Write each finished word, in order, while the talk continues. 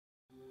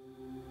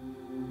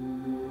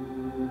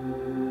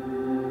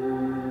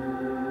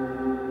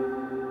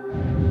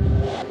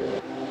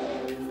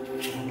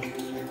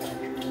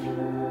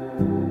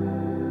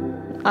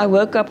I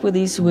woke up with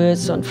these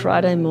words on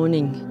Friday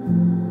morning.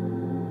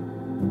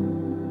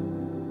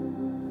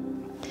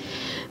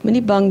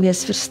 Moenie bang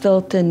wees vir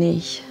stilte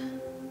nie.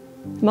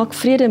 Maak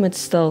vrede met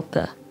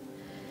stilte.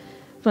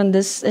 Want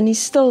dis in die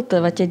stilte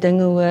wat jy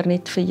dinge hoor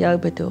net vir jou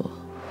bedoel.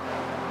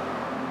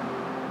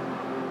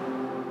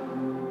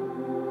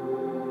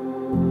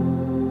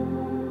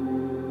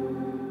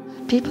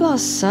 People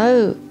are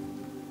so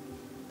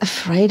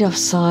afraid of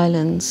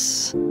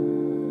silence.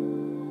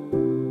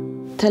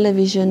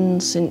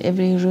 Televisions in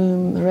every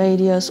room,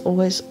 radios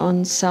always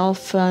on, cell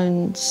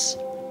phones.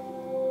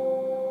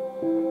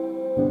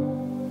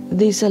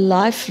 There's a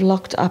life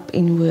locked up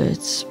in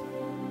words.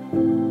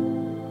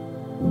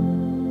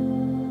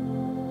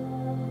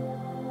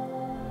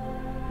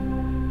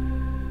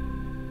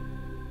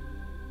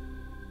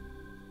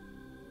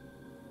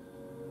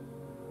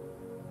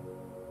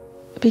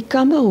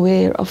 Become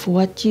aware of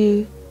what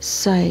you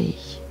say.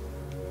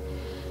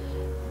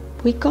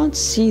 We can't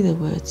see the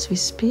words we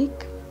speak,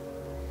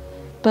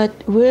 but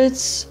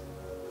words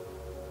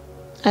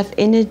have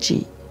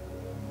energy,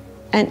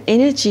 and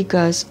energy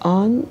goes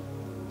on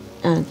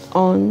and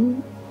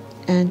on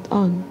and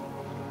on.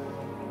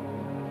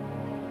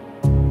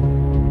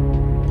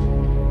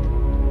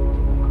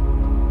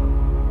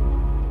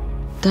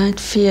 Don't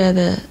fear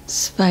the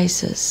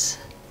spaces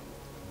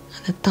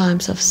and the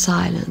times of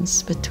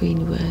silence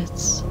between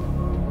words.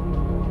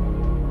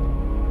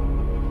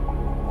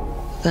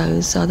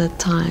 Those are the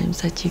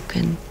times that you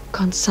can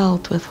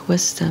consult with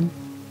wisdom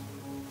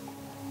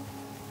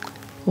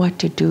what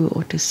to do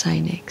or to say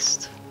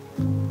next.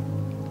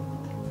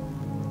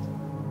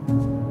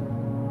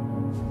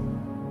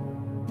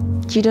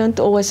 You don't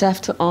always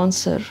have to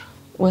answer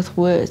with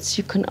words.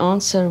 You can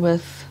answer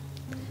with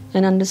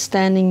an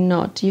understanding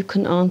nod. You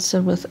can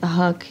answer with a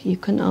hug. You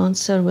can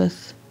answer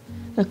with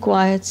a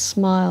quiet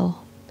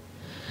smile.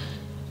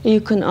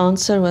 You can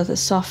answer with a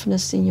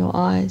softness in your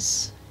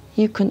eyes.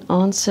 You can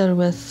answer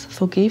with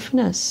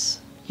forgiveness.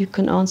 You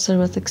can answer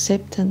with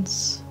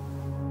acceptance.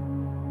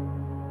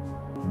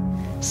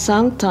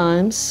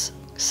 Sometimes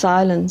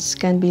silence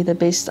can be the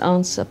best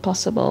answer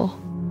possible.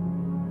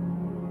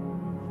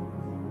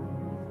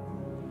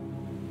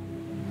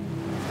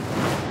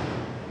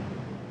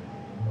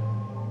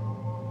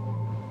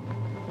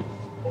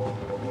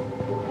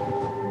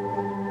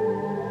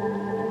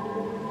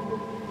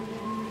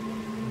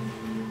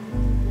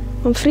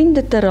 Om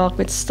vriende te raak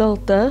met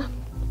stilte,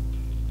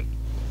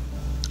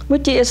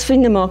 moet jy eers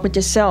vriende maak met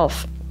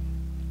jouself.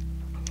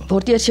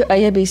 Word eers jou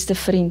eie beste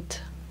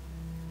vriend.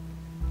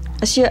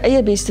 As jy jou eie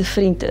beste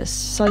vriend is,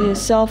 sal jy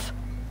jouself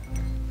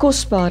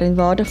kosbaar en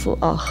waardevol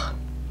ag.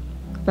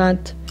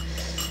 Want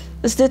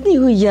is dit nie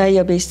hoe jy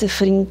jou beste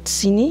vriend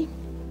sien nie?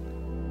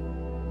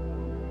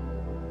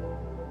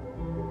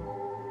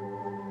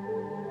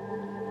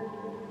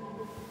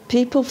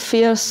 People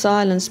fear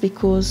silence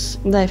because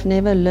they've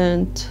never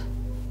learned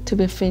to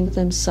befriend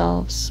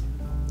themselves.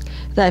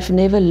 They've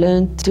never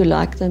learned to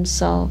like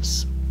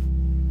themselves.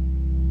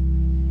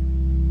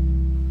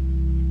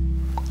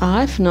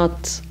 I've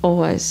not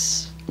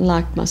always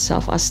liked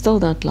myself. I still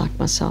don't like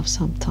myself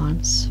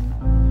sometimes.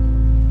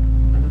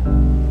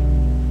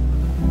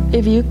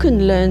 If you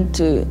can learn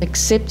to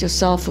accept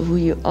yourself for who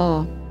you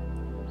are,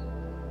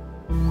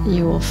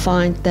 you will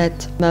find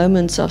that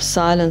moments of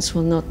silence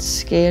will not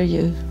scare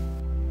you.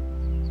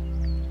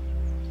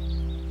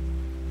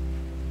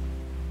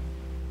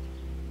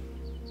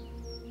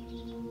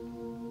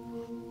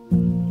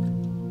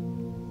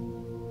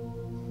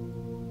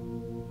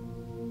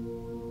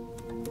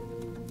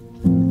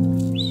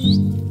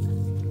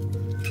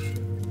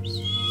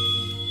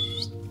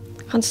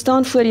 Gaan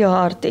staan voor jou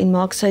hart en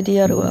maak sy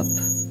deur oop.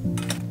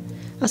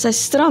 As hy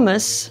stram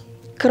is,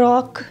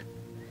 kraak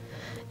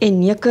en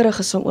nekerig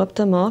is om oop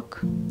te maak,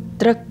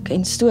 druk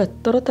en stoot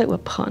totdat hy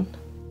oopgaan.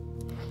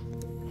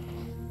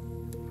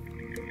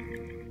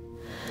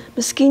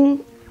 Miskien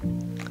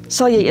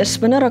sal jy eers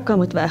binnerakke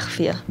moet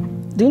wegvee.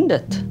 Doen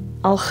dit,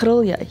 al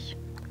gril jy.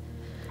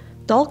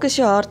 Dalk is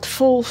jou hart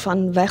vol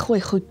van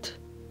weggooi goed,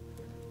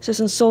 soos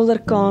 'n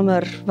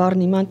solderkamer waar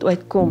niemand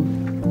uitkom.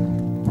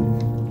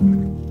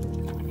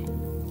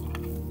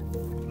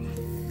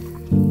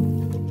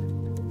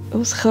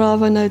 Ons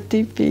grawe nou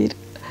diep hier.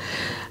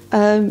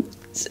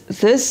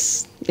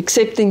 This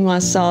accepting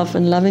myself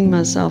and loving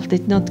myself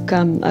did not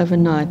come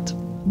overnight.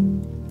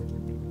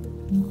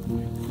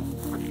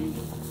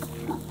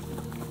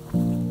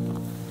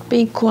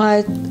 Being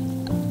quiet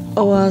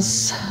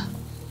was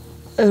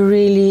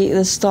really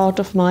the start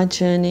of my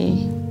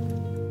journey.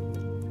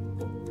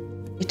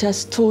 It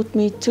has taught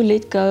me to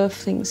let go of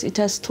things. It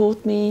has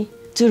taught me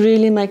to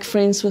really make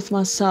friends with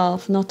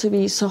myself, not to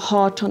be so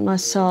hard on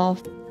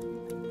myself.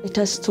 It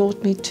has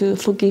taught me to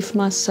forgive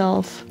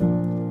myself.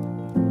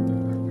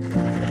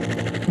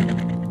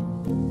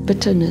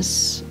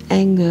 Bitterness,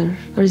 anger,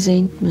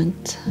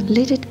 resentment,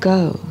 let it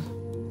go.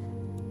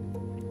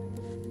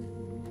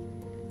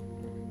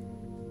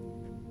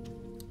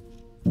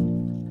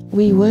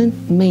 We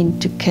weren't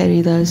meant to carry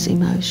those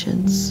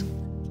emotions.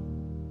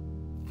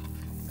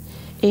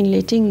 In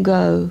letting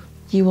go,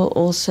 you will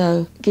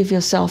also give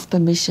yourself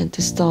permission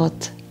to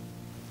start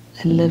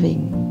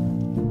living.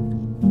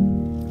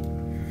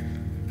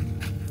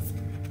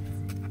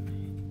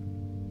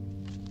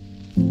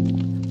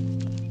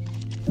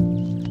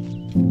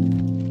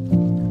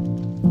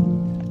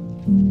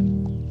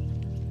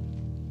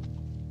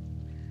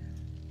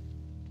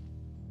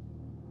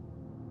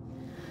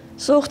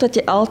 Sorg dat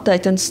jy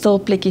altyd 'n stil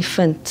plekkie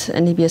vind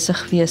in die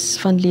besig wees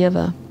van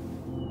lewe.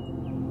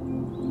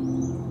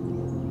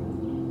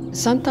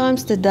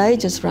 Sometimes the day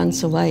just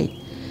runs away.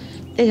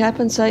 It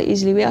happens so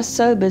easily. We are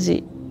so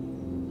busy.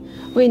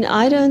 When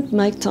I don't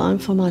make time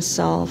for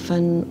myself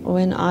and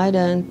when I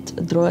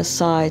don't draw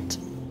aside,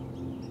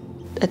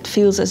 it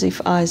feels as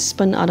if I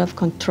spin out of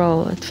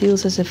control. It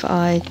feels as if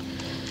I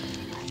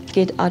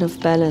get out of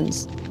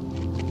balance.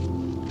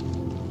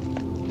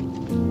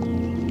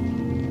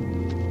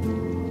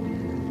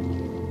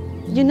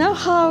 You know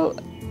how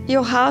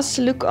your house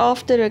look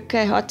after a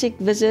chaotic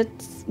visit?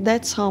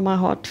 That's how my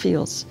heart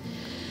feels.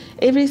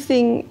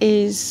 Everything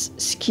is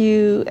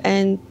skew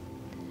and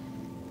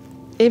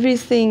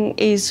everything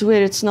is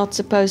where it's not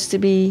supposed to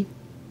be.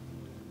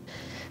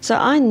 So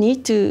I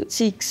need to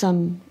seek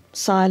some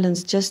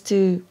silence just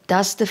to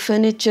dust the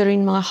furniture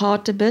in my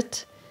heart a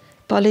bit,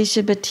 polish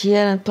a bit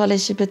here and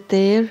polish a bit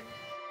there.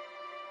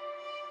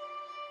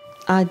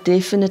 I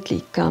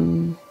definitely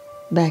come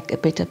back a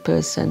better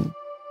person.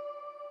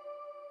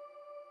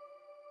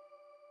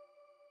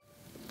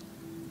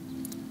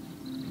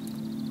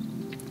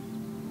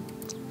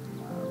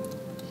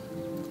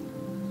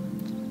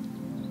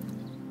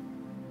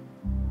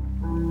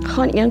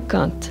 Gaan een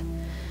kant,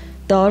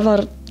 daar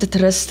waar dit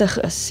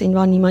rustig is en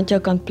waar niemand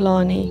jou kan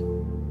pla nie.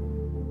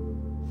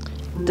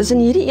 Dis in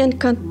hierdie een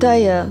kant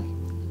tye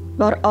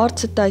waar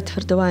aardse tyd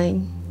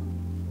verdwyn,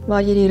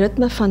 waar jy die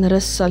ritme van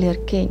rus sal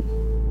herken.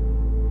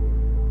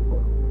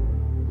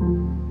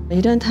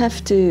 You don't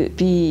have to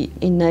be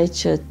in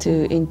nature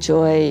to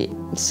enjoy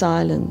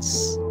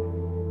silence.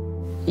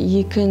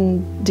 You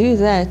can do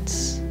that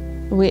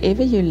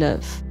wherever you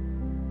live.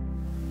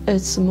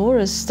 It's more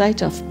a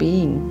state of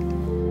being.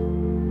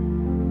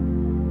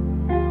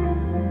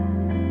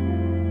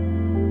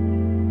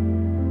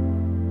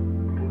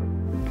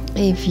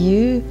 If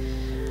you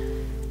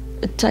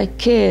take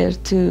care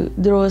to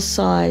draw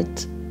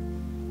aside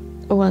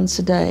once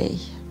a day,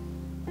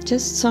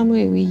 just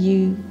somewhere where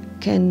you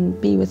can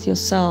be with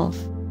yourself,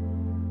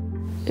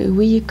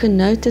 where you can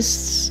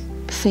notice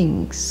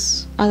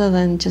things other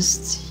than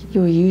just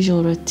your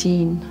usual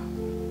routine.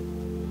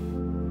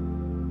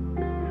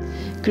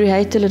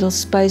 Create a little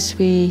space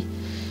where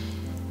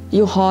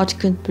your heart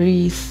can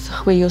breathe,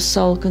 where your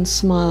soul can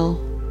smile.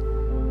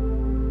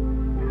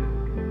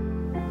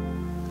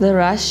 The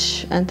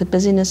rush and the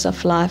busyness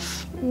of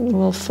life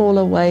will fall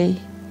away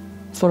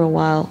for a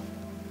while,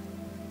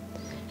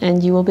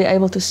 and you will be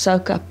able to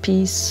soak up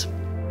peace.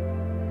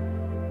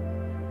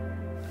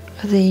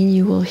 Then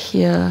you will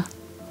hear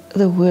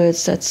the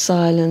words that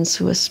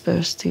silence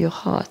whispers to your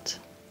heart.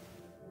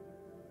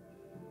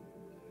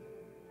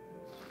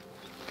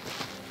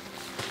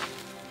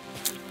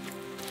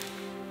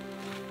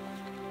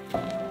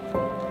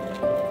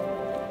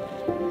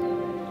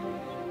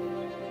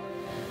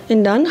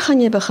 En dan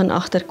gaan jy begin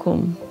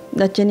agterkom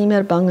dat jy nie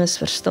meer bang is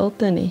vir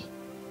stilte nie.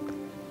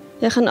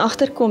 Jy gaan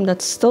agterkom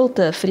dat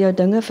stilte vir jou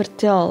dinge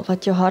vertel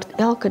wat jou hart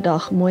elke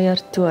dag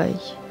mooier tooi.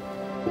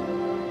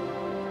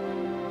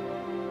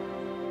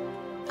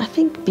 I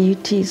think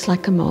beauty is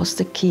like a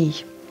master key.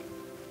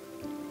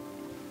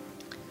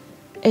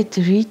 It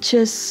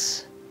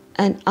reaches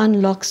and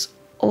unlocks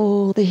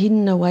all the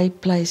hidden away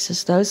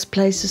places, those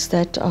places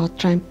that are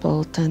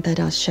trampled and that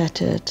are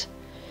shattered.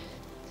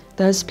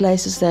 Those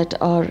places that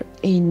are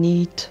in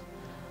need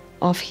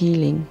of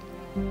healing.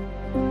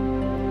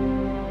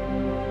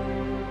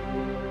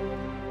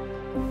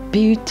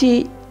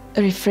 Beauty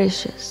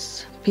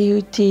refreshes,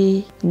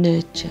 beauty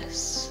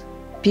nurtures,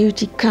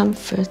 beauty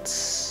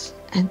comforts,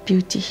 and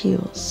beauty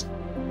heals.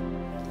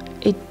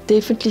 It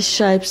definitely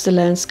shapes the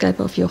landscape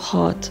of your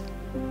heart.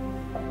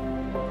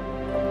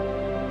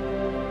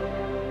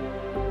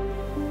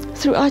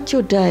 Throughout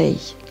your day,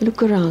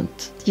 look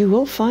around, you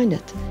will find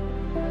it.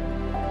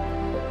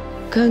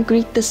 Go and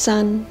greet the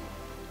sun,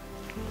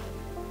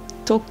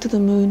 talk to the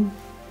moon,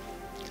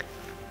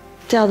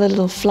 tell the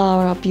little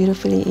flower how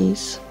beautiful it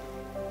is,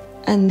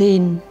 and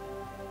then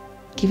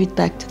give it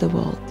back to the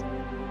world.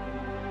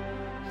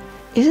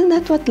 Isn't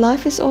that what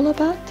life is all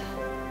about?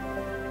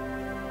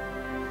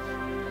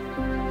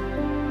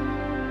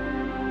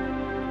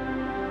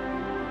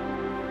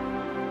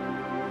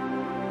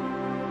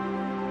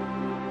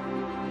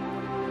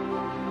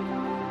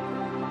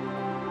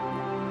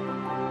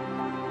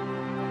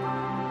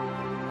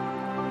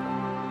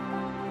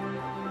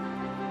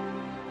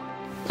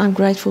 I'm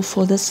grateful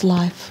for this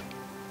life,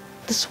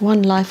 this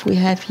one life we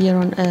have here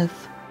on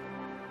earth.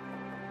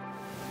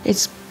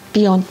 It's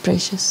beyond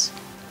precious.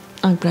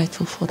 I'm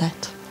grateful for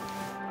that.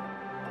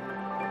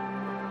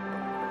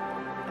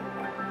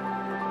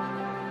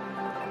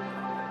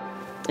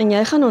 En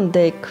jy gaan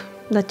ontdek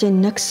dat jy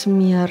niks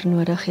meer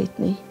nodig het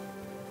nie.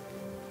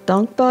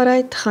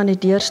 Dankbaarheid gaan die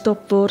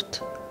deurstop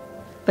word,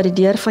 wat die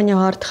deur van jou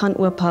hart gaan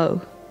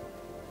oophou.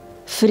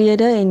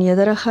 Vrede en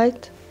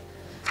nederigheid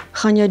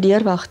gaan jou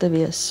deurwagte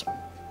wees.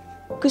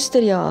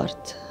 Koester jou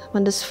hart,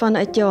 want dis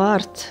vanuit jou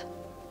hart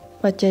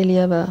wat jy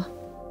lewe.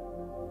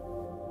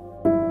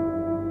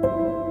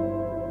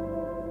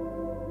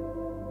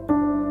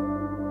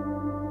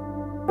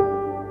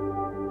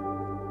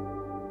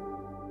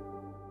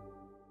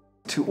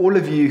 To all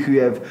of you who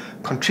have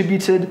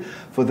contributed,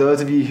 for those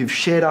of you who've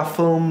shared our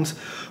films,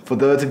 for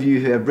those of you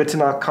who have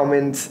written our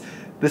comments,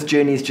 this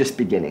journey is just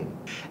beginning.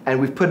 And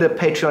we've put a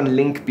Patreon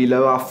link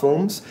below our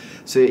films,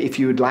 so if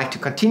you would like to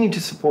continue to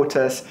support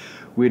us,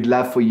 we'd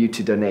love for you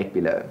to donate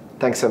below.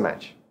 Thanks so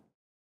much.